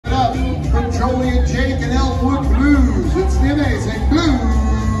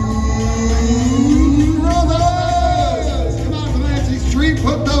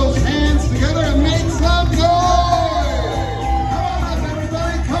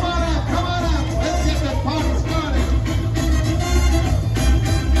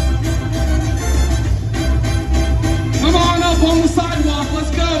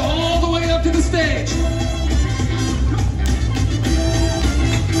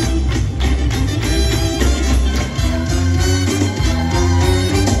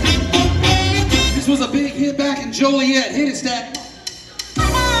and Joliet. Hit it, Stack.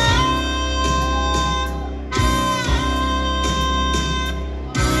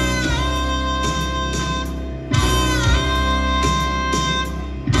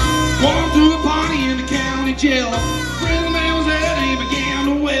 Walked through a party in the county jail. Friend of man was there, he began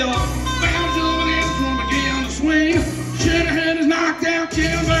to wail. Found jumping in, drum began to swing. Should have had his knocked out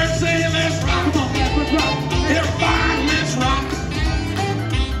jailbird saying, let's rock. Come on, let's rock. Everybody, let's rock.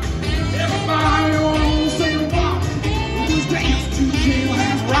 Everybody on the whole same block. Let's dance to the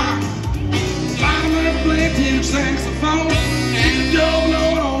jailhouse rock. Bottom of the plate, tenor saxophone. And a double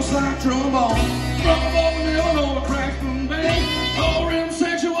note on slide trombone. Trombone, never know a crack from bang. Oh, rhythm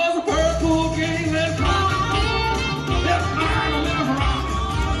section was a purple gang. Let's rock. Everybody, let's rock.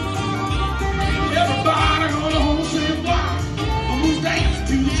 Everybody on the whole same block. Let's dance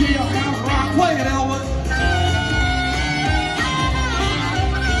to the jailhouse rock. Play it, Elwood.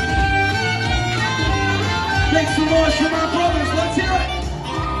 Make some noise for my brothers. Let's hear it.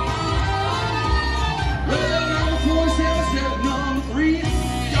 Well, number 47 said number 3.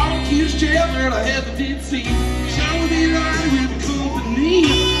 Y'all accused jailbird, I had the did see. Shall be right with the company.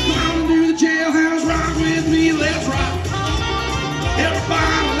 Come on, do the jailhouse rock with me. Let's rock.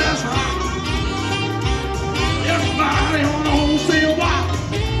 Everybody, let's rock. Everybody on the wholesale block.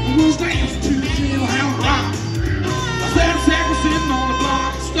 We'll dance to the jailhouse rock. I said Zach was sitting on the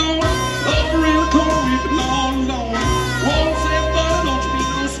block of stone. Over in the corner, we've been all alone. Wall said, buddy, don't you be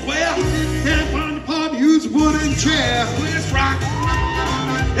no square. Can't find the party who's a wooden chair. Let's rock.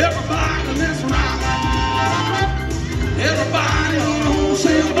 Everybody, let's rock. Everybody on the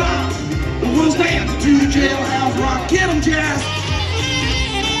wholesale block. We'll dance to the jailhouse rock. Get 'em, Jazz.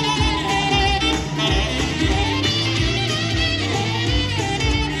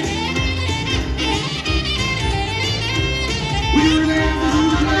 We were there to do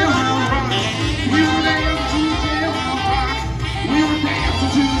the jailhouse rock. We were there to do the jailhouse rock. We were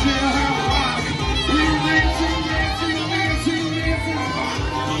dancing to the jailhouse rock. We were dancing, dancing, dancing, dancing rock.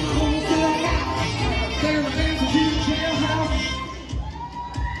 Wholesale rock. They were dancing to the jailhouse.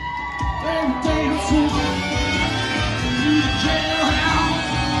 They were dancing to the jailhouse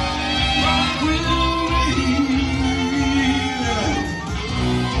rock with me.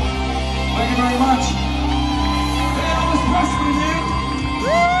 Thank you very much. Elvis Presley, man.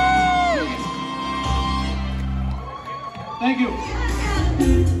 Thank you.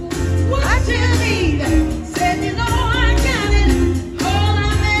 What you need? Said you know I got it. All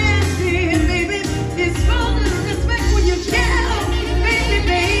I'm asking, baby, is for the respect when you care, baby,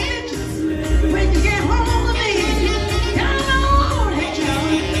 baby. When you get home to me, come on, hey, Joe.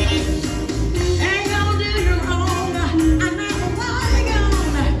 Ain't gonna do you wrong. I never was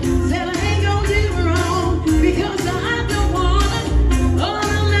gonna. Said I ain't gonna do you wrong because I don't want it. All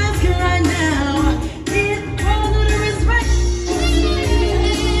I'm asking right now is for the respect.